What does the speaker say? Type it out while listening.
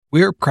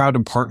We are proud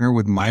to partner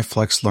with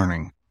MyFlex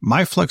Learning.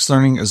 MyFlex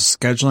Learning is a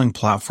scheduling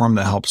platform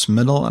that helps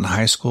middle and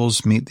high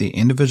schools meet the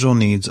individual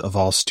needs of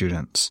all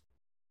students.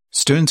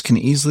 Students can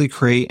easily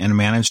create and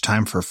manage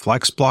time for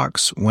flex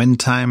blocks, win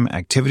time,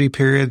 activity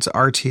periods,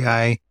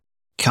 RTI,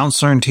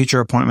 counselor and teacher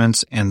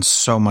appointments, and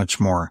so much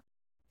more.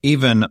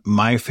 Even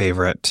my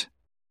favorite,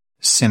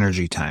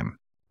 synergy time.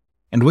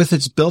 And with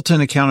its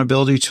built-in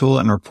accountability tool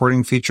and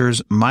reporting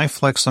features,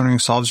 MyFlex Learning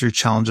solves your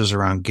challenges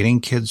around getting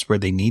kids where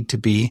they need to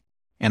be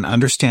and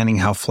understanding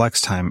how flex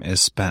time is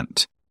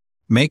spent.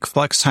 Make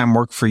flex time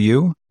work for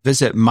you.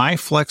 Visit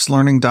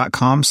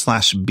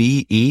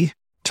myflexlearning.com/BE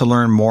to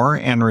learn more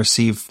and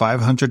receive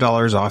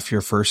 $500 off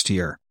your first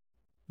year.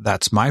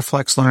 That's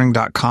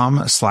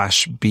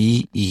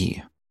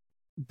myflexlearning.com/BE.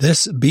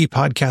 This B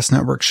Podcast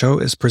Network show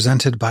is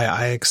presented by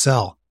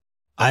iExcel.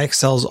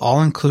 iExcel's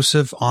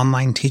all-inclusive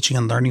online teaching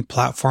and learning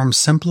platform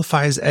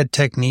simplifies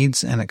edtech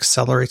needs and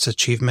accelerates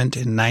achievement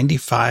in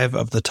 95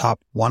 of the top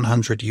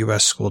 100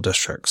 U.S. school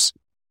districts.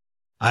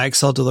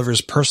 iExcel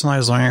delivers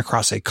personalized learning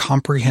across a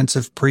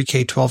comprehensive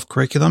pre-K-12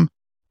 curriculum,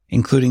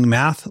 including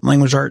math,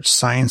 language arts,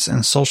 science,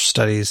 and social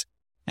studies,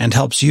 and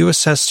helps you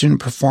assess student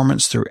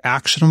performance through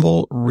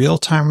actionable,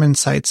 real-time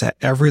insights at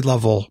every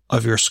level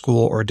of your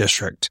school or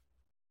district.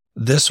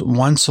 This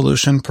one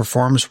solution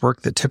performs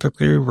work that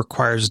typically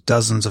requires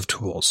dozens of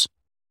tools.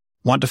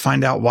 Want to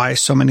find out why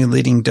so many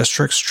leading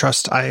districts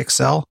trust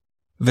iExcel?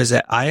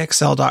 Visit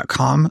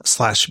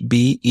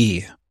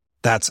iexcel.com/BE.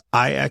 That's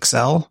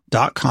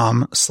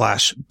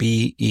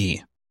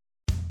iexcel.com/BE.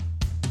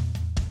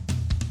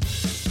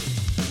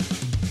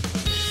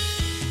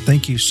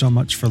 Thank you so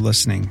much for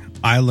listening.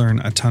 I learn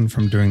a ton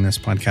from doing this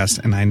podcast,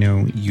 and I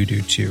know you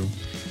do too.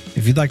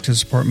 If you'd like to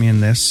support me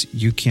in this,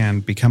 you can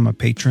become a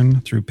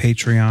patron through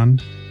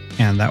Patreon,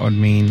 and that would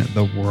mean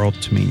the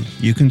world to me.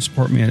 You can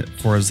support me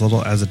for as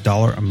little as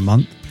 $1 a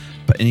month,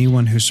 but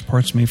anyone who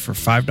supports me for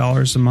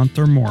 $5 a month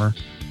or more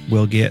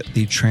will get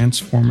the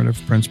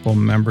Transformative Principal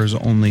Members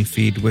Only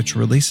feed, which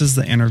releases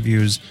the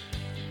interviews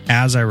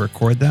as I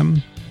record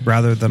them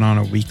rather than on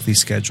a weekly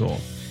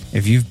schedule.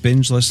 If you've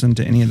binge listened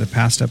to any of the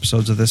past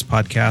episodes of this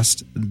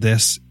podcast,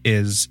 this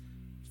is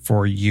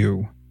for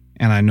you.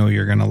 And I know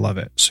you're going to love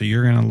it. So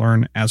you're going to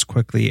learn as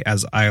quickly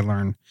as I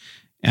learn.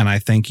 And I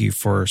thank you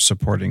for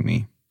supporting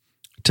me.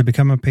 To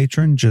become a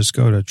patron, just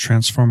go to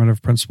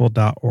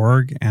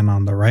transformativeprincipal.org. And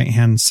on the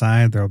right-hand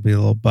side, there'll be a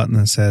little button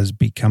that says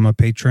Become a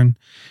Patron.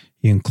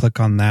 You can click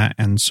on that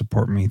and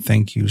support me.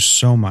 Thank you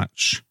so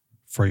much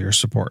for your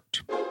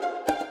support.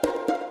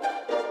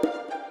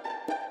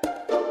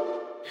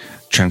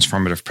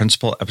 Transformative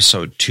Principal,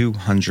 episode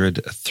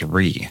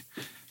 203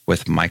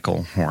 with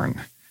Michael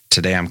Horn.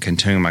 Today, I'm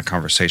continuing my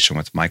conversation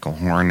with Michael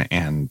Horn,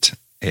 and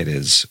it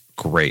is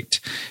great.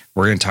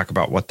 We're going to talk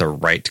about what the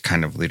right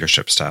kind of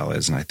leadership style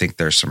is, and I think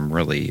there's some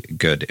really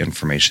good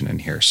information in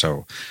here,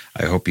 so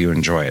I hope you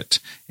enjoy it.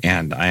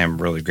 And I am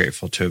really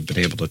grateful to have been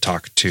able to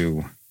talk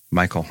to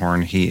Michael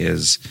Horn. He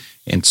is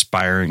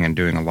inspiring and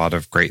doing a lot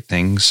of great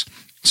things,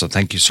 so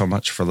thank you so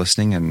much for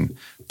listening, and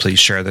please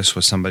share this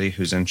with somebody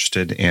who's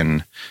interested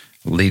in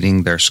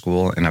leading their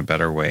school in a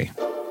better way.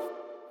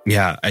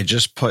 Yeah, I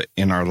just put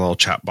in our little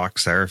chat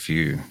box there. If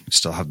you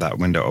still have that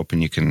window open,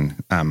 you can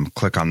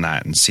click on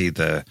that and see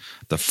the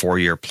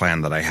 4-year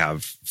plan that I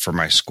have for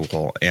my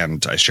school.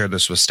 And I shared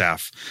this with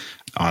staff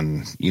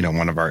on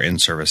one of our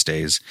in-service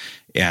days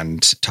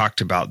and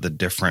talked about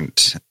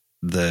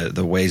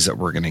the ways that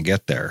we're going to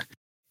get there.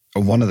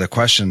 One of the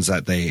questions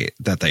that they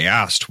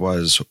asked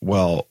was,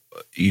 well,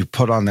 you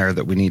put on there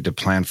that we need to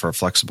plan for a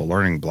flexible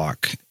learning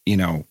block.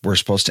 We're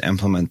supposed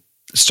to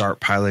start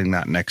piloting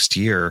that next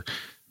year.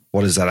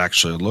 What does that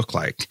actually look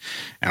like?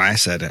 And I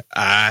said,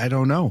 I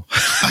don't know.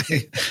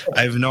 I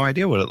have no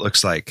idea what it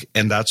looks like.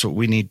 And that's what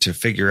we need to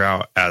figure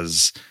out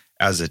as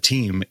a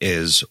team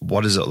is,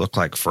 what does it look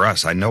like for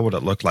us? I know what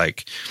it looked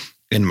like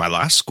in my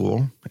last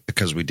school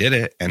because we did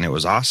it and it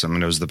was awesome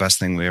and it was the best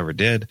thing we ever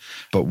did.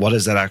 But what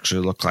does that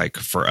actually look like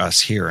for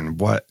us here? And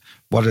what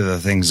are the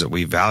things that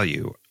we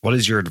value? What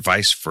is your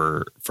advice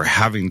for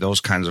having those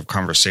kinds of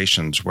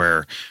conversations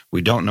where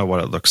we don't know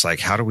what it looks like?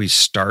 How do we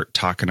start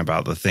talking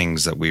about the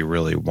things that we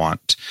really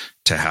want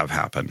to have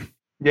happen?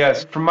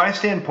 Yes, from my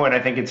standpoint, I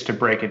think it's to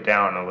break it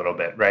down a little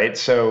bit, right?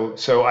 So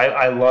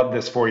I love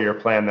this 4-year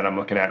plan that I'm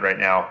looking at right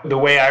now. The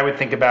way I would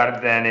think about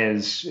it then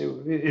is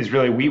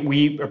really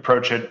we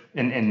approach it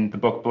in the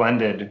book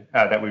Blended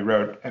that we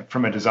wrote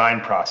from a design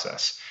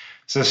process.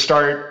 So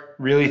start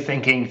really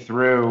thinking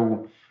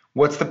through,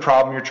 what's the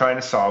problem you're trying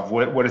to solve?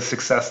 What does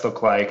success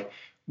look like?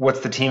 What's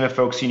the team of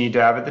folks you need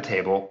to have at the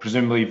table?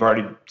 Presumably you've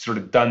already sort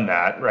of done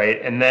that,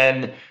 right? And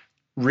then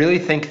really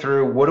think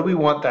through, what do we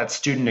want that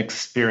student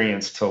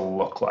experience to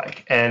look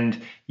like?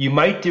 And you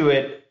might do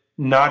it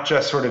not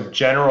just sort of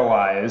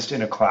generalized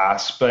in a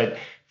class, but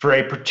for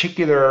a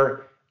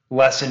particular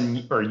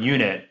lesson or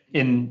unit,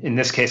 in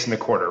this case in the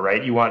quarter,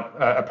 right? You want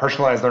a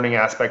personalized learning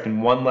aspect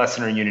in one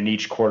lesson or unit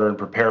each quarter and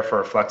prepare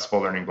for a flexible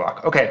learning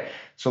block. Okay,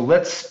 so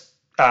let's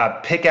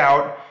pick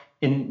out,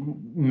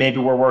 maybe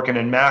we're working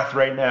in math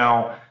right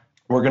now,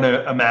 We're going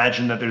to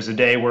imagine that there's a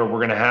day where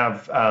we're going to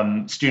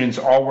have students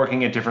all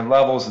working at different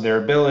levels of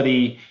their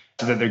ability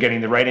so that they're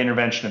getting the right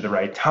intervention at the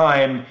right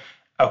time.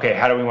 Okay,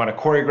 how do we want to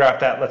choreograph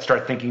that? Let's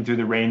start thinking through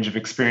the range of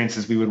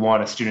experiences we would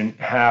want a student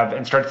have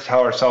and start to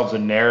tell ourselves a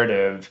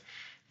narrative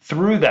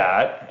through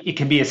that. It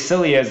can be as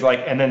silly as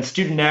like, and then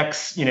student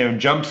X,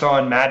 jumps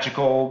on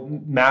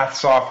magical math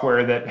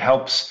software that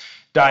helps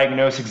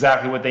diagnose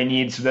exactly what they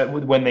need so that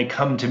when they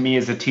come to me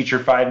as a teacher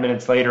 5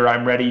 minutes later,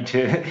 I'm ready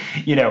to,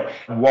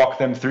 walk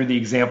them through the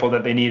example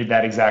that they need at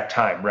that exact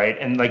time, right?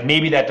 And like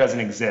maybe that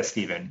doesn't exist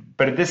even.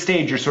 But at this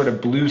stage, you're sort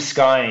of blue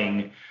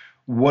skying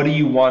what do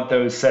you want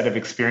those set of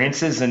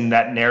experiences and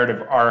that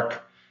narrative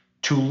arc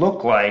to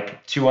look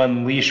like to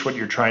unleash what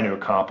you're trying to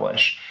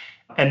accomplish.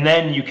 And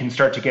then you can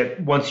start to get,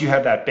 once you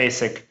have that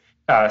basic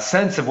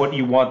sense of what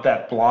you want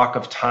that block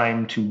of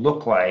time to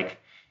look like,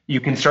 you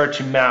can start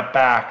to map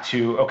back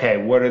to, okay,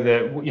 what are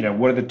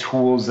the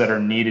tools that are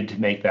needed to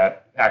make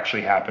that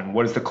actually happen?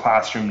 What does the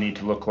classroom need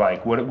to look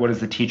like? What does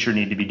the teacher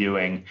need to be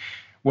doing?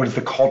 What does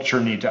the culture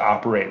need to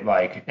operate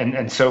like?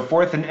 And so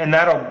forth. And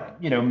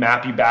that'll,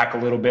 map you back a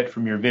little bit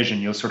from your vision.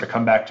 You'll sort of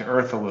come back to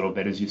earth a little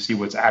bit as you see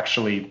what's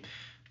actually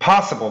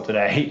possible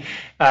today.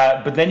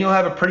 But then you'll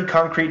have a pretty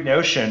concrete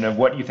notion of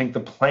what you think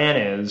the plan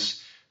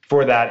is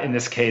for that, in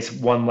this case,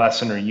 one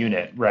lesson or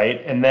unit,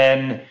 right? And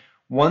then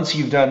once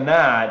you've done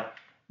that,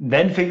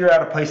 then figure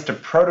out a place to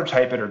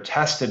prototype it or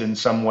test it in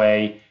some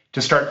way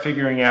to start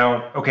figuring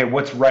out, okay,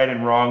 what's right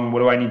and wrong?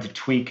 What do I need to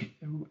tweak,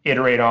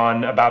 iterate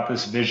on about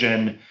this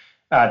vision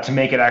to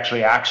make it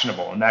actually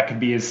actionable? And that could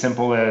be as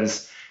simple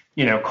as,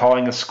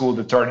 calling a school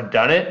that's already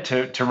done it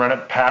to run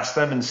it past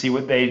them and see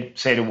what they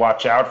say to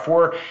watch out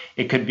for.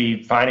 It could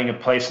be finding a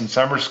place in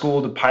summer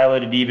school to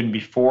pilot it even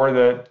before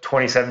the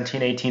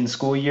 2017-18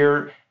 school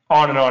year,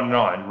 on and on and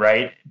on,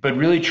 right? But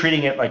really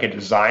treating it like a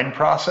design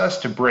process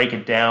to break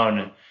it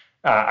down,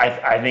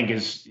 I think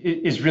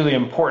is really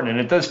important. And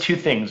it does two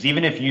things.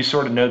 Even if you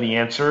sort of know the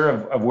answer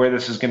of where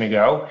this is going to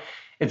go,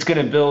 it's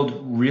going to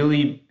build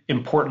really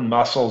important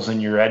muscles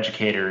in your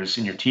educators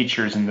and your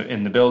teachers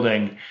in the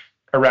building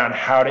around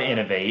how to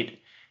innovate.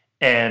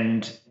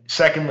 And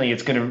secondly,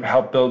 it's going to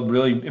help build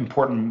really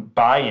important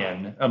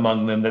buy-in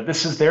among them that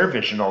this is their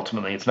vision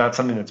ultimately. It's not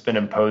something that's been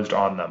imposed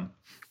on them.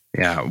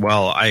 Yeah,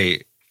 well, I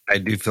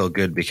do feel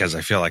good because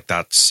I feel like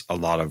that's a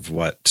lot of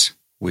what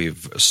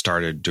we've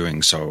started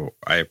doing. So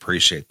I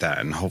appreciate that.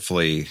 And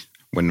hopefully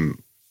when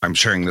I'm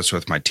sharing this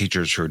with my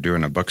teachers who are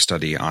doing a book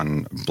study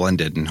on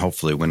blended, and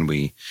hopefully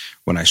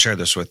when I share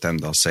this with them,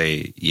 they'll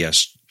say,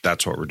 yes,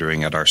 that's what we're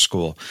doing at our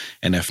school.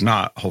 And if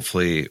not,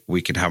 hopefully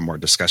we can have more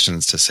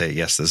discussions to say,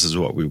 yes, this is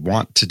what we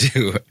want to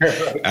do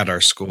at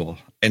our school.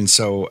 And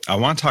so I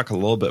want to talk a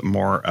little bit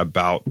more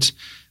about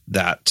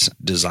that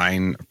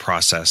design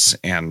process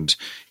and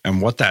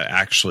what that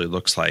actually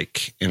looks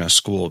like in a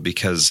school,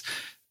 because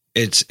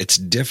it's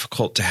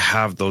difficult to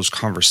have those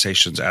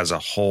conversations as a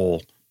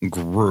whole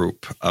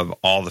group of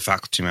all the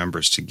faculty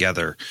members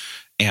together.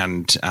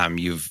 And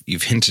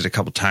you've hinted a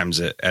couple times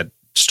at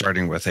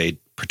starting with a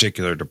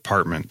particular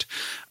department.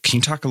 Can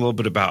you talk a little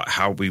bit about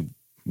how we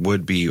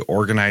would be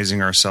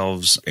organizing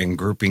ourselves and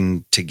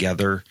grouping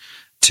together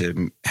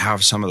to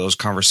have some of those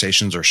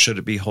conversations, or should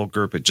it be whole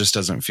group? It just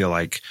doesn't feel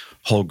like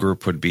whole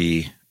group would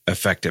be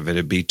effective.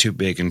 It'd be too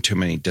big and too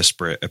many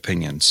disparate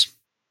opinions.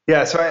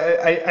 Yeah, so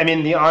I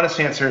mean, the honest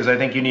answer is I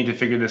think you need to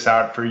figure this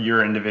out for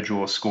your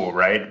individual school,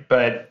 right?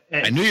 But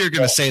I knew you were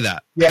going to say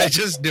that. Yeah, I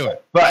just knew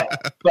it.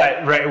 but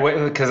right,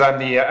 because I'm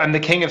the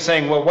king of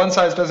saying, well, one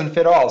size doesn't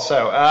fit all.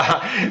 So,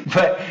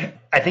 but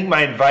I think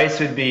my advice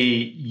would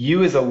be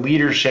you as a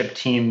leadership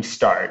team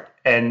start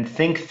and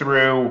think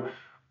through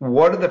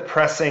what are the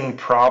pressing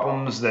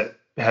problems that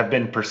have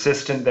been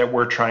persistent that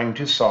we're trying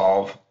to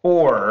solve,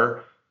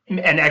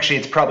 and actually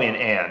it's probably an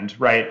and,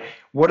 right?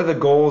 What are the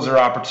goals or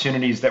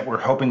opportunities that we're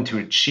hoping to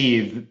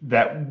achieve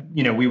that,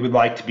 we would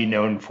like to be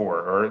known for,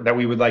 or that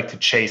we would like to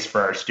chase for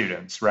our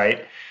students,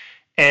 right?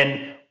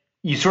 And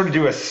you sort of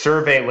do a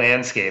survey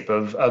landscape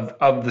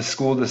of the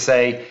school to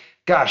say,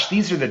 gosh,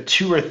 these are the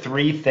 2 or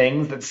 3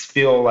 things that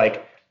feel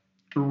like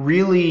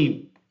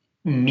really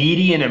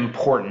meaty and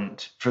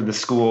important for the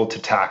school to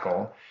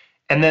tackle.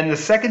 And then the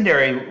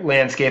secondary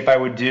landscape I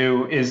would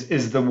do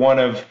is the one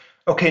of,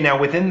 okay, now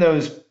within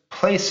those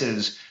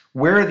places,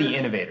 where are the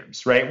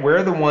innovators, right? Where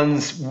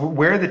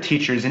are the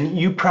teachers, and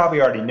you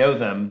probably already know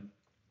them,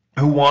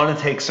 who want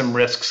to take some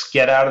risks,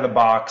 get out of the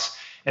box,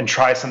 and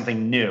try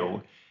something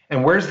new?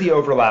 And where's the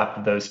overlap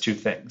of those two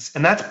things?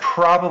 And that's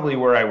probably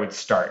where I would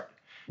start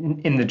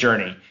in the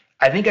journey.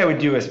 I think I would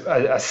do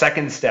a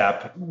second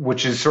step,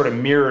 which is sort of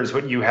mirrors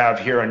what you have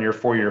here on your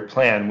 4-year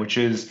plan, which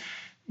is,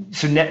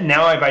 so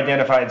now I've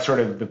identified sort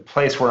of the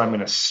place where I'm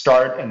going to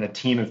start and the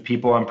team of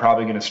people I'm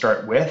probably going to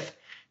start with.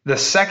 The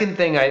second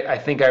thing I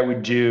think I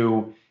would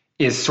do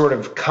is sort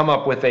of come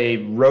up with a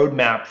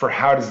roadmap for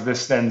how does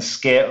this then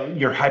scale,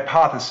 your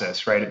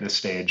hypothesis, right, at this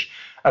stage,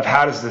 of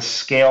how does this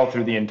scale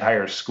through the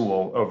entire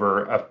school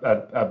over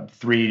a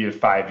 3 to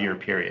 5 year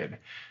period,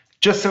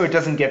 just so it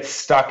doesn't get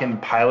stuck in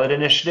pilot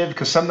initiative,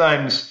 because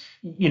sometimes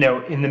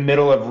in the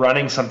middle of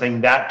running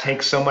something that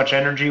takes so much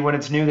energy when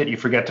it's new that you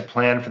forget to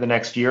plan for the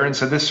next year. And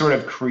so this sort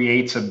of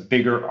creates a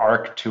bigger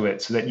arc to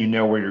it so that you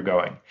know where you're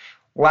going.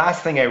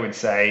 Last thing I would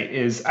say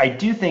is I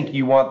do think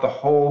you want the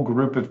whole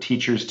group of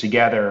teachers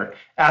together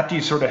after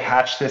you sort of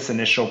hatch this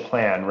initial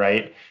plan,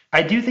 right?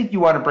 I do think you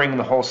want to bring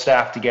the whole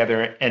staff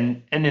together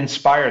and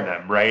inspire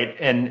them, right?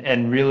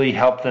 And really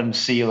help them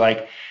see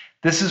like,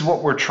 this is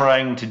what we're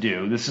trying to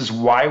do. This is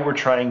why we're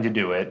trying to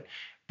do it.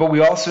 But we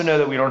also know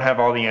that we don't have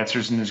all the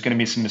answers and there's going to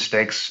be some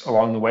mistakes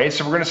along the way.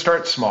 So we're going to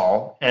start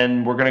small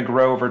and we're going to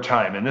grow over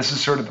time. And this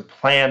is sort of the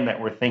plan that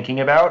we're thinking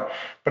about.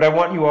 But I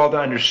want you all to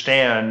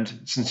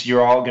understand, since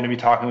you're all going to be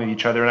talking with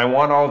each other, and I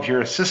want all of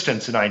your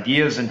assistance and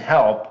ideas and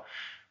help,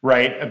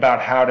 right, about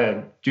how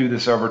to do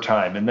this over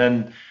time. And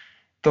then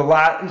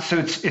so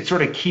it's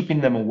sort of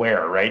keeping them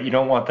aware, right? You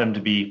don't want them to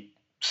be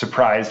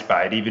surprised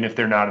by it, even if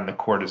they're not in the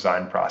core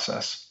design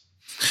process.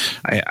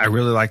 I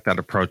really like that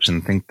approach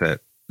and think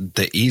that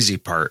the easy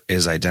part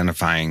is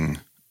identifying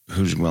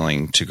who's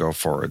willing to go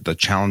forward. The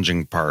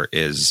challenging part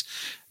is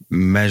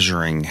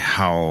measuring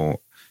how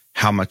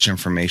much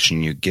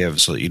information you give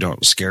so that you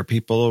don't scare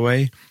people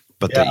away,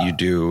 but that you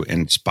do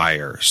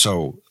inspire.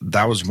 So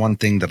that was one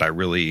thing that I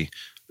really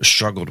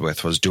struggled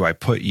with was, do I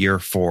put year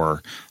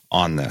 4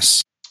 on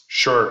this?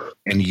 Sure.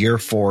 And year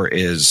 4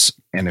 is,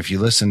 and if you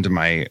listened to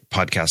my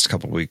podcast a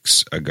couple of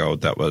weeks ago,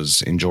 that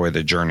was Enjoy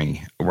the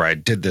Journey, where I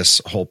did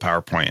this whole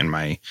PowerPoint and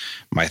my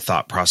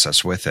thought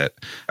process with it.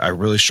 I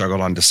really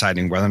struggled on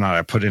deciding whether or not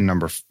I put in the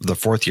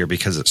 4th year,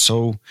 because it's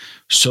so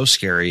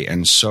scary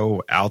and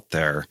so out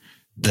there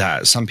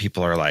that some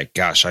people are like,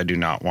 gosh, I do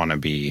not want to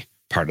be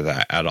part of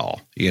that at all,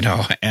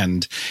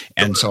 and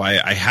so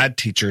I had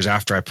teachers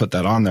after I put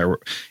that on there,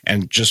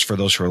 and just for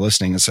those who are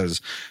listening, it says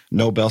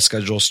no bell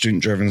schedule,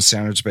 student driven,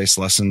 standards based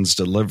lessons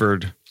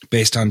delivered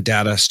based on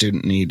data,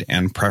 student need,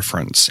 and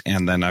preference.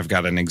 And then I've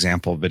got an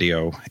example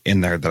video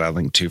in there that I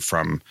linked to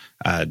from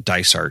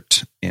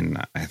Dysart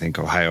in, I think,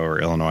 Ohio or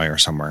Illinois or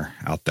somewhere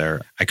out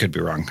there. I could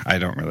be wrong. I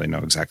don't really know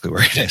exactly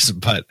where it is,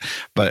 but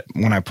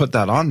when I put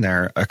that on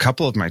there, a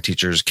couple of my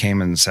teachers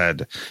came and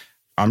said,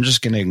 I'm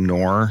just going to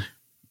ignore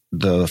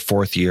the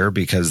 4th year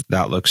because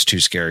that looks too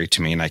scary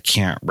to me and I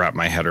can't wrap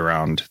my head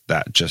around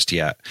that just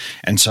yet.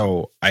 And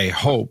so I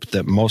hope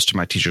that most of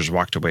my teachers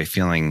walked away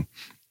feeling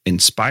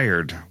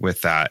inspired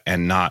with that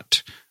and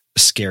not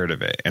scared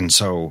of it. And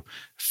so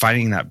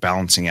finding that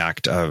balancing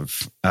act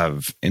of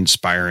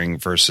inspiring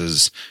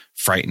versus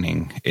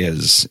frightening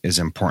is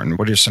important.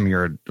 What are some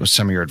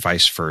of your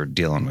advice for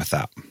dealing with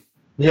that?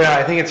 Yeah,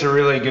 I think it's a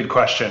really good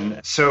question.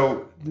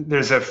 So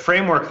there's a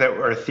framework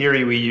or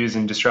theory we use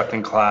in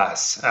Disrupting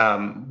Class,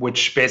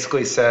 which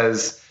basically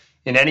says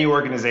in any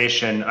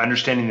organization,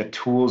 understanding the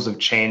tools of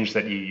change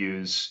that you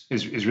use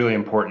is really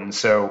important.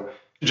 So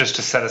just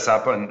to set us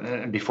up,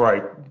 before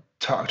I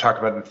talk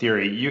about the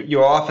theory,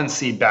 you'll often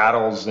see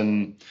battles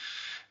in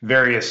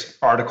various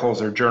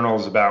articles or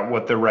journals about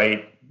what the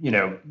right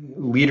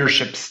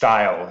leadership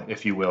style,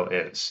 if you will,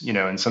 is,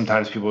 and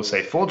sometimes people will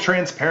say full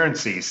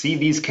transparency, see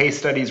these case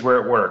studies where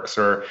it works,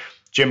 or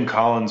Jim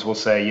Collins will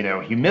say,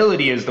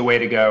 humility is the way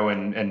to go,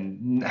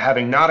 and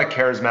having not a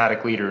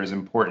charismatic leader is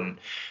important.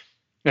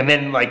 And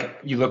then like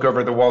you look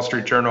over the Wall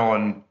Street Journal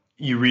and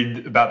you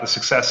read about the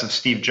success of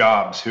Steve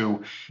Jobs,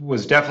 who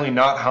was definitely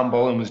not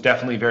humble and was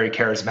definitely very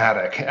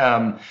charismatic.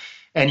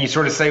 And you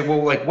sort of say,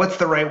 well, like, what's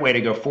the right way to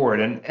go forward?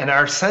 And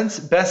our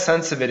best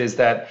sense of it is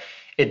that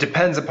it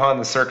depends upon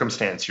the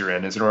circumstance you're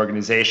in as an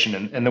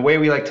organization. And the way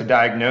we like to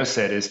diagnose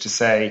it is to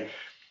say,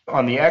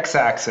 on the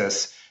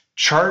x-axis,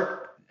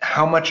 chart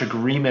how much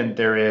agreement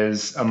there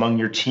is among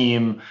your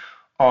team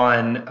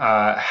on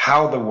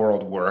how the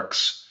world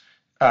works.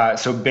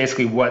 So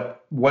basically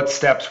what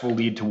steps will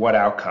lead to what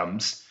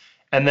outcomes.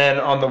 And then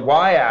on the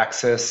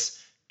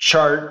y-axis,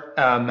 chart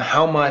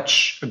how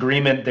much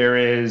agreement there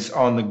is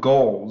on the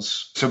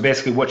goals. So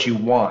basically what you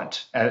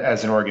want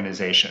as an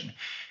organization.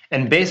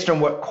 And based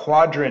on what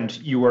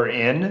quadrant you are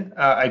in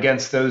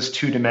against those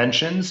 2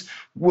 dimensions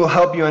will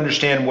help you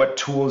understand what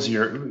tools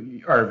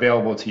are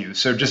available to you.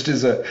 So just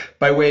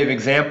by way of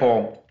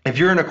example, if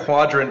you're in a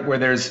quadrant where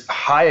there's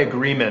high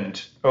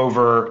agreement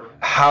over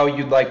how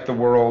you'd like the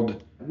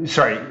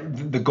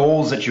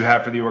goals that you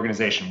have for the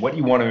organization, what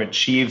you want to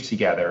achieve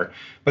together,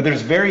 but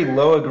there's very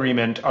low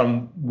agreement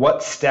on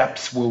what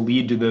steps will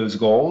lead to those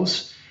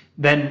goals,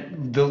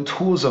 then the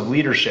tools of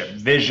leadership,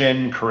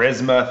 vision,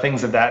 charisma,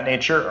 things of that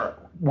nature,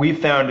 we've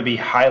found to be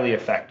highly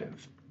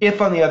effective.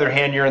 If, on the other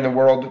hand, you're in the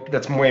world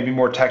that's maybe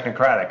more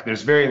technocratic,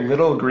 there's very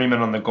little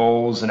agreement on the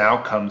goals and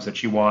outcomes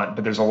that you want,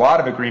 but there's a lot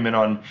of agreement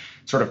on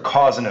sort of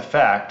cause and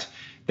effect,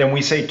 then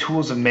we say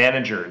tools of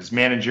managers,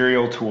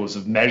 managerial tools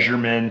of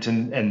measurement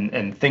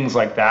and things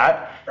like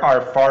that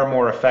are far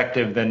more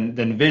effective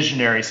than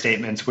visionary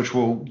statements, which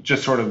will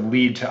just sort of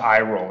lead to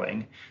eye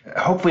rolling.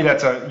 Hopefully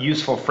that's a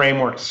useful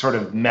framework to sort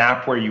of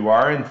map where you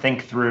are and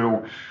think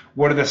through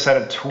what are the set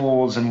of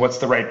tools and what's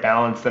the right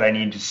balance that I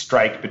need to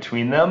strike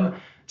between them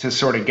to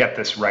sort of get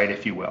this right,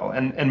 if you will.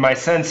 And my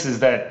sense is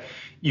that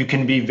you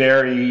can be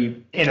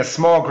very, in a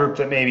small group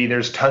that maybe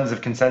there's tons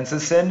of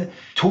consensus in,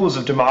 tools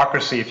of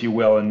democracy, if you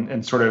will,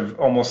 and sort of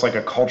almost like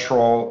a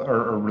cultural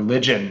or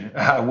religion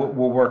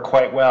will work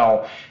quite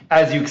well.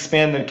 As you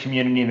expand the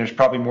community and there's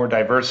probably more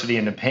diversity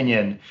in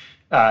opinion,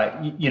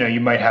 you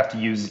might have to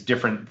use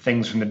different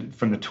things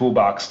from the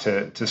toolbox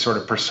to sort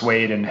of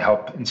persuade and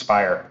help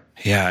inspire.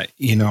 Yeah,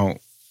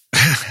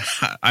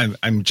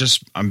 I'm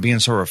being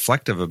so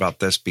reflective about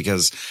this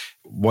because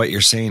what you're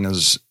saying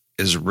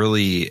is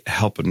really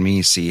helping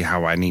me see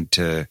how I need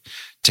to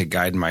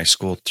guide my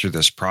school through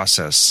this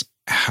process.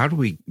 How do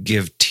we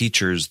give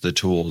teachers the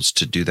tools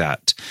to do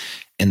that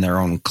in their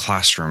own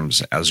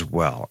classrooms as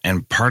well?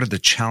 And part of the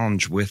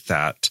challenge with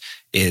that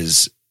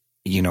is,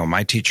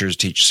 my teachers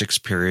teach 6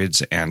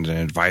 periods and an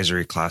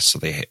advisory class, so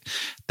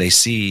they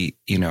see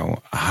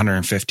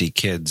 150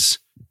 kids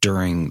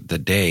during the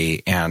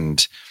day,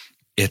 and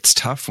it's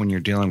tough when you're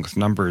dealing with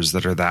numbers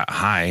that are that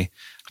high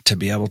to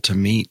be able to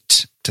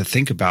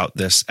think about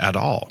this at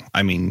all.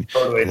 I mean,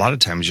 totally. A lot of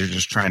times you're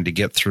just trying to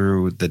get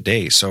through the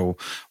day. So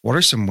what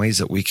are some ways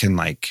that we can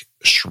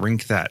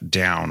shrink that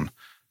down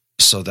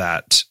so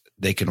that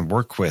they can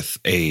work with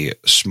a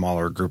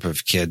smaller group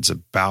of kids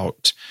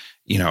about,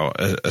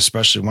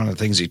 especially one of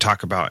the things you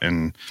talk about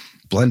in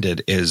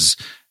Blended is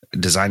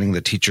designing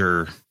the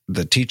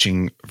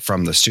teaching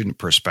from the student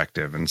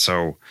perspective. And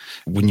so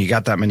when you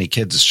got that many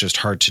kids, it's just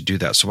hard to do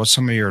that. So what's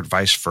some of your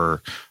advice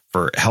for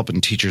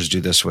helping teachers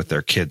do this with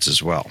their kids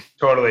as well?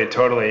 Totally.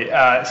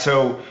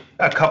 So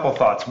a couple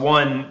thoughts.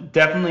 One,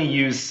 definitely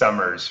use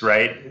summers,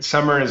 right?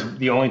 Summer is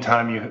the only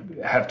time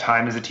you have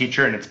time as a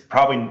teacher, and it's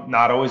probably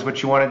not always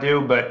what you want to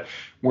do, but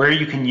where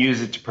you can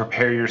use it to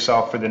prepare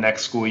yourself for the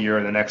next school year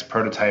or the next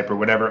prototype or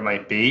whatever it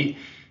might be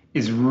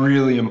is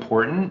really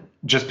important,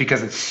 just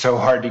because it's so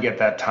hard to get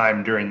that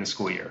time during the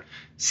school year.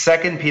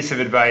 Second piece of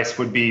advice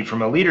would be,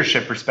 from a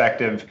leadership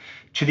perspective,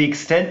 to the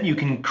extent you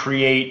can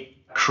create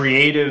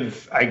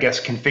creative,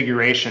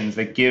 configurations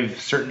that give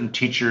certain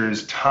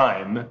teachers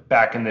time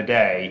back in the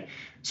day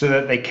so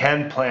that they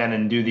can plan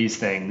and do these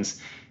things,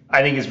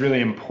 I think is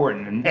really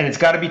important. And it's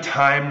got to be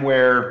time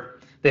where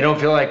they don't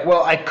feel like,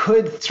 well, I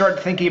could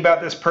start thinking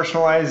about this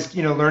personalized,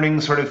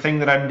 learning sort of thing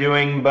that I'm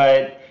doing,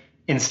 but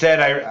instead,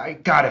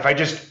 if I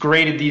just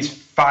graded these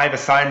 5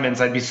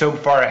 assignments, I'd be so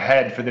far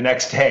ahead for the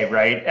next day,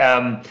 right?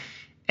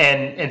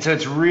 And so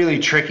it's really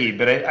tricky,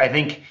 but I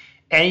think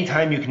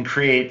anytime you can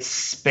create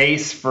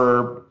space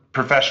for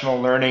professional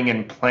learning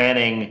and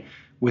planning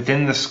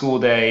within the school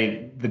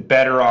day, the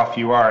better off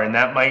you are. And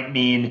that might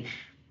mean,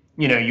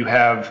 you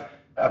have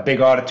a big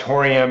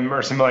auditorium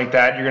or something like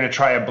that. You're going to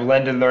try a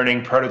blended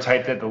learning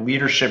prototype that the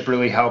leadership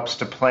really helps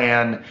to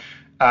plan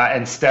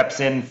and steps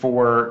in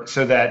for,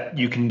 so that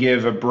you can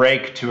give a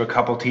break to a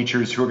couple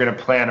teachers who are going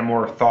to plan a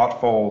more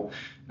thoughtful,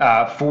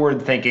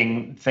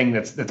 forward-thinking thing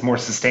that's more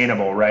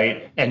sustainable,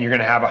 right? And you're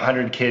going to have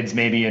 100 kids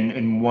maybe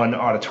in one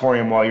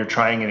auditorium while you're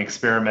trying an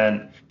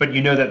experiment. But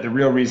you know that the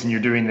real reason you're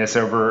doing this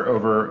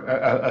over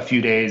a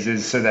few days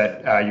is so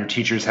that your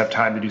teachers have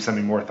time to do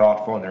something more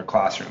thoughtful in their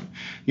classroom.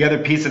 The other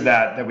piece of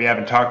that we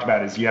haven't talked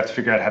about is you have to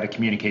figure out how to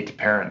communicate to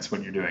parents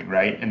what you're doing,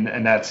 right?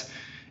 And that's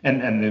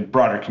and the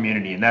broader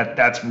community. And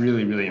that's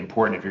really, really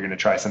important if you're going to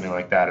try something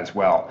like that as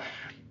well.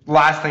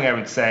 Last thing I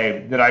would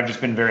say that I've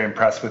just been very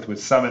impressed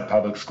with Summit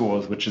Public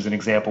Schools, which is an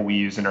example we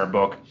use in our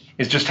book,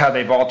 is just how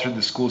they've altered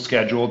the school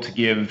schedule to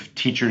give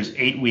teachers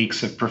 8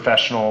 weeks of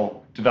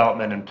professional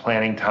development and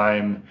planning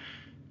time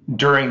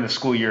during the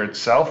school year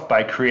itself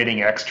by creating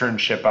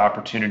externship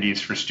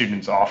opportunities for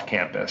students off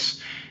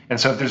campus. And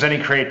so if there's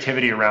any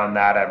creativity around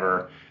that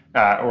ever,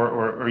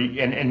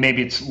 and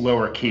maybe it's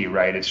lower key,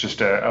 right? It's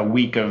just a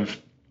week of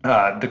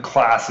the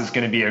class is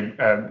going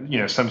to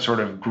be some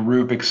sort of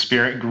group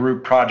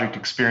project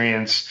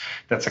experience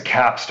that's a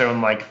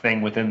capstone-like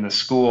thing within the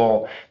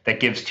school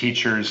that gives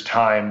teachers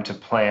time to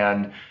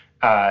plan,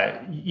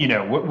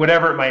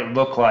 whatever it might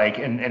look like,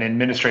 and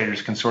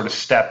administrators can sort of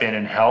step in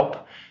and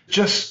help.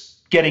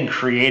 Just getting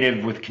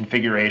creative with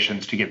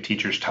configurations to give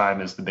teachers time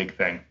is the big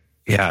thing.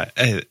 Yeah,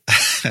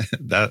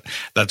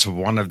 that's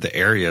one of the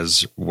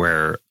areas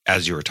where,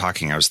 as you were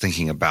talking, I was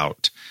thinking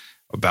about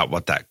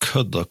what that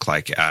could look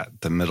like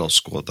at the middle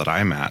school that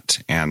I'm at.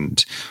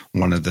 And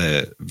one of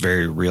the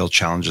very real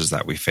challenges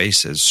that we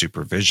face is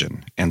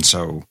supervision. And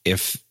so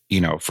if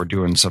we're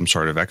doing some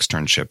sort of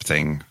externship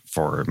thing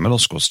for middle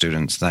school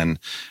students, then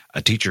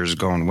a teacher is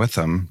going with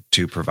them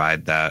to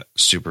provide that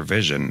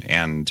supervision.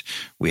 And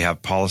we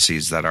have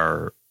policies that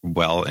are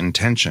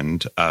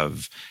well-intentioned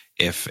of,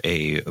 if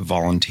a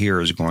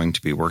volunteer is going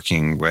to be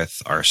working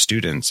with our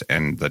students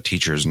and the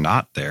teacher's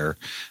not there,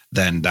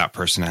 then that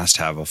person has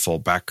to have a full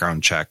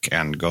background check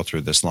and go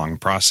through this long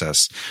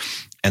process.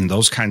 And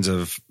those kinds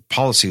of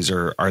policies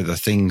are the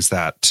things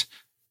that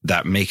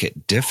make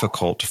it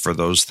difficult for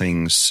those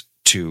things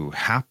to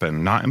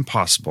happen. Not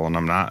impossible, and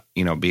I'm not,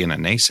 being a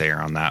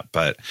naysayer on that,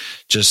 but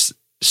just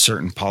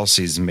certain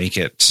policies make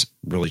it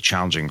really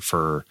challenging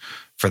for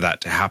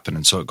that to happen.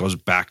 And so it goes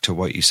back to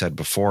what you said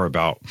before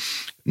about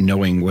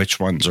knowing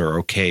which ones are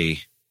okay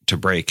to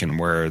break and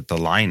where the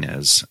line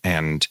is,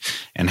 and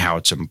how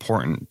it's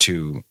important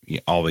to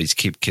always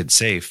keep kids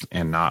safe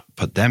and not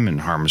put them in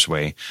harm's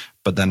way,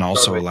 but then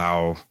also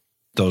allow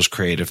those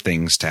creative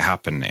things to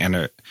happen.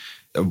 And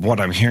what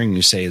I'm hearing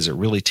you say is it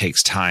really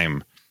takes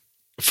time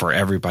for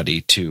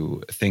everybody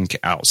to think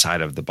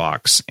outside of the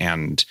box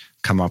and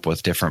come up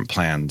with different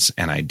plans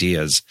and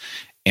ideas.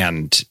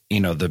 And,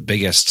 the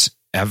biggest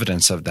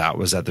evidence of that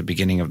was at the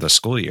beginning of the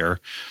school year.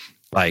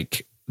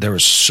 Like, there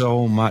was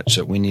so much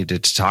that we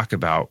needed to talk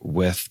about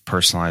with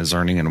personalized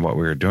learning and what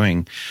we were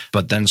doing.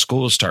 But then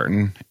school was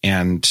starting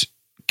and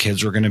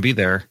kids were going to be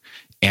there,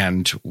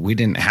 and we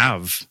didn't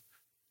have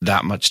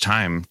that much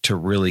time to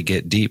really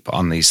get deep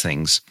on these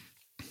things.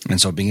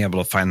 And so being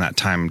able to find that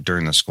time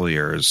during the school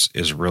year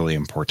is really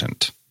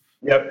important.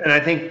 Yep. And I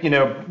think,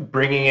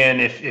 bringing in,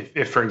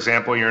 if for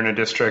example, you're in a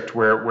district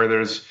where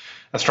there's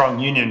a strong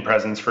union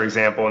presence, for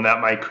example, and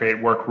that might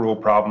create work rule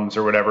problems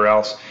or whatever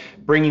else,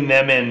 bringing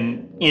them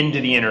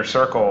into the inner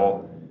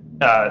circle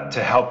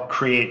to help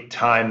create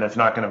time that's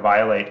not going to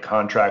violate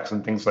contracts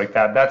and things like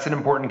that. That's an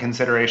important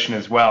consideration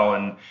as well.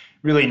 And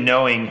really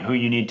knowing who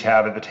you need to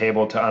have at the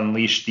table to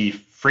unleash the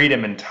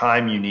freedom and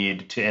time you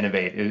need to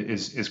innovate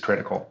is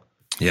critical.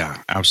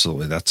 Yeah,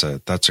 absolutely. That's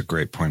a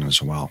great point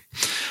as well.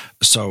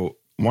 So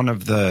one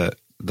of the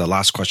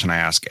last question I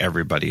ask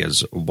everybody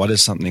is, what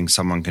is something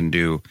someone can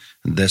do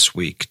this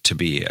week to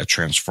be a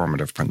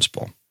transformative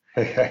principal?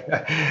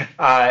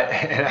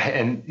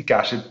 And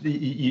gosh,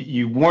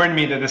 you warned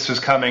me that this was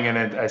coming, and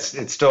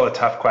it's still a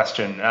tough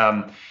question.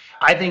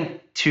 I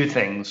think two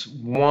things.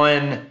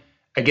 One,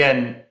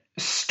 again,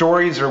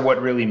 stories are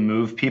what really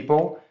move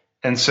people.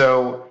 And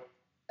so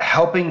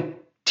helping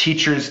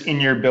teachers in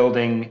your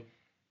building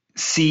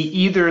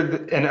see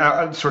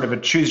and sort of a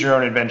choose your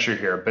own adventure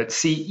here, but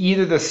see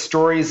either the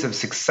stories of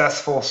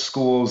successful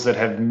schools that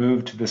have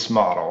moved to this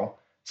model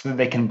so that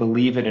they can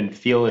believe it and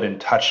feel it and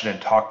touch it and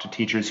talk to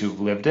teachers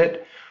who've lived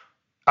it,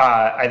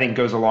 I think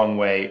goes a long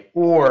way.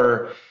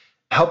 Or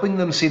helping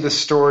them see the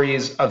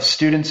stories of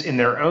students in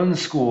their own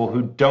school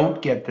who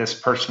don't get this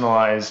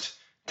personalized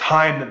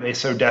time that they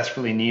so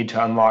desperately need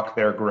to unlock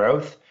their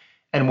growth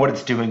and what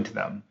it's doing to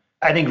them.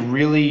 I think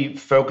really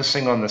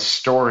focusing on the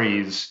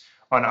stories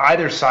on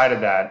either side of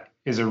that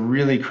is a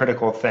really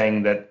critical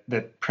thing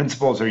that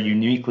principals are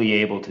uniquely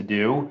able to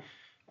do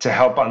to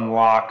help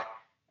unlock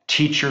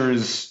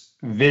teachers'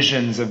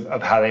 visions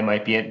of how they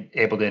might be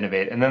able to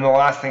innovate. And then the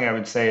last thing I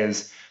would say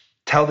is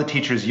tell the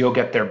teachers you'll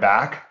get their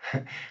back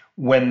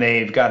when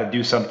they've got to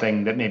do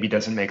something that maybe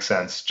doesn't make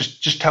sense.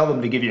 Just tell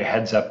them to give you a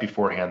heads up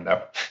beforehand,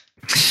 though.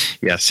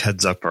 Yes,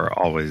 heads up are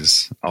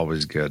always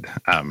good.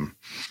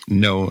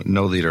 No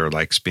leader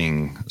likes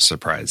being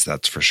surprised,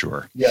 that's for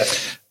sure.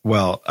 Yes.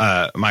 Well,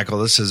 Michael,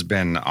 this has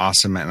been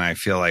awesome, and I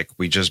feel like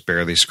we just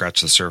barely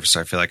scratched the surface.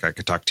 I feel like I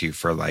could talk to you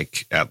for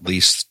like at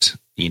least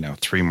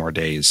 3 more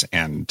days,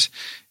 and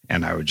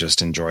I would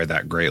just enjoy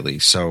that greatly.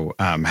 So,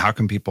 how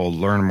can people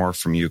learn more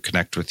from you,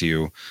 connect with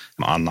you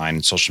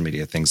online, social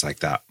media, things like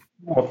that?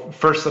 Well,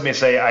 first, let me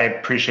say I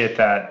appreciate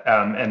that,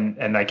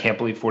 and I can't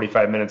believe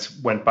 45 minutes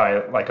went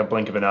by like a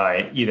blink of an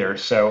eye either.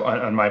 So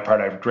on my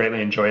part, I've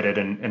greatly enjoyed it,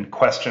 and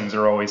questions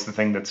are always the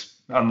thing that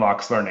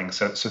unlocks learning.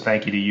 So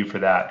thank you to you for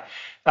that.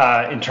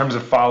 In terms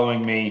of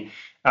following me,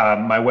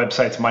 my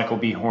website's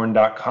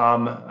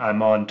michaelbhorn.com.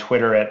 I'm on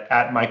Twitter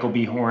at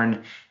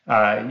michaelbhorn.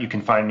 You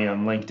can find me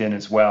on LinkedIn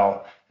as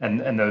well.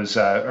 And those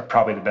are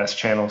probably the best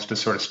channels to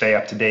sort of stay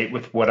up to date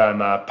with what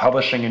I'm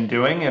publishing and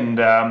doing,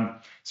 and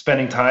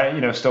spending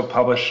time, still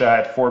publish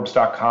at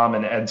Forbes.com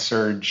and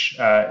EdSurge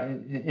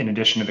in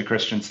addition to the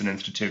Christensen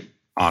Institute.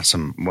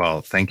 Awesome.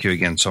 Well, thank you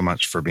again so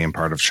much for being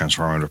part of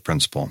Transformative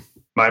Principal.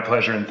 My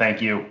pleasure, and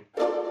thank you.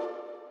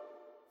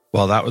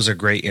 Well, that was a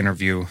great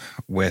interview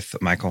with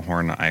Michael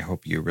Horn. I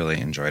hope you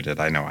really enjoyed it.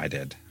 I know I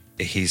did.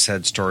 He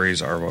said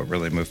stories are what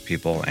really move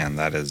people, and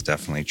that is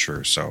definitely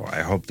true. So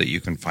I hope that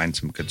you can find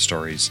some good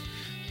stories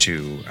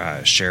to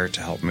share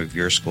to help move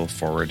your school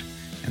forward.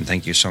 And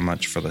thank you so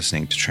much for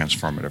listening to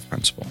Transformative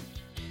Principal.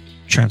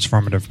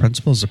 Transformative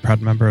Principal is a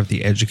proud member of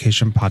the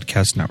Education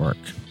Podcast Network.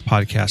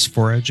 Podcasts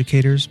for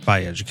educators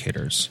by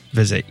educators.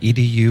 Visit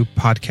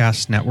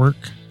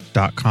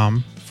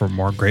edupodcastnetwork.com for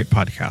more great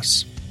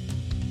podcasts.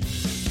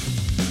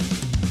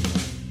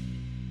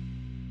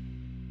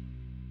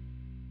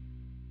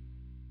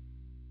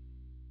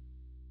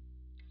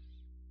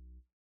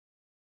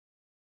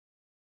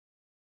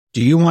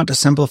 Do you want to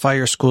simplify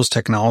your school's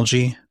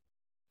technology,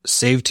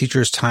 save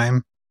teachers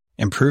time,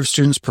 improve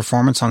students'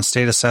 performance on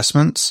state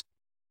assessments?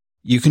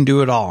 You can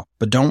do it all,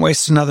 but don't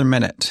waste another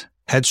minute.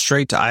 Head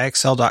straight to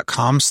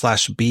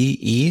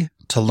ixl.com/BE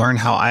to learn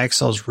how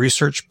IXL's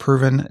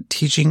research-proven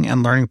teaching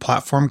and learning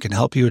platform can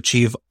help you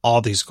achieve all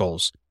these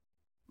goals.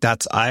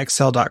 That's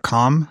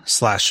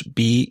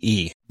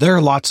ixl.com/BE. There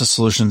are lots of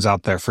solutions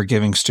out there for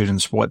giving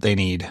students what they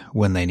need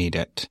when they need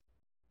it.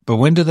 But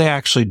when do they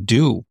actually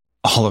do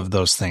all of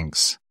those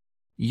things?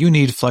 You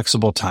need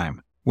flexible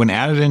time. When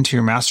added into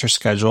your master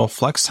schedule,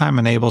 FlexTime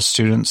enables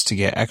students to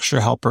get extra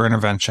help or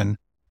intervention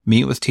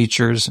meet with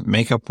teachers,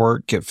 make up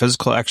work, get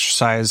physical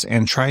exercise,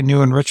 and try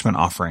new enrichment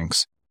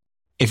offerings.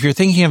 If you're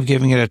thinking of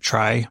giving it a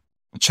try,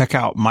 check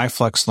out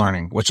MyFlex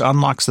Learning, which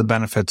unlocks the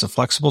benefits of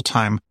flexible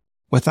time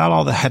without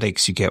all the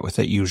headaches you get with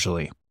it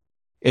usually.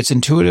 Its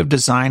intuitive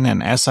design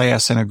and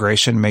SIS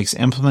integration makes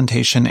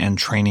implementation and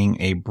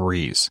training a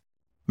breeze.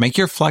 Make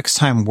your flex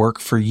time work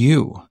for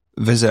you.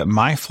 Visit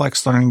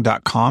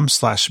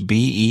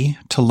myflexlearning.com/BE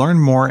to learn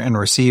more and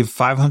receive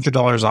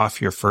 $500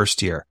 off your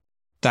first year.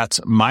 That's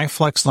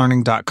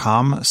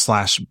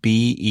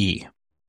myflexlearning.com/BE.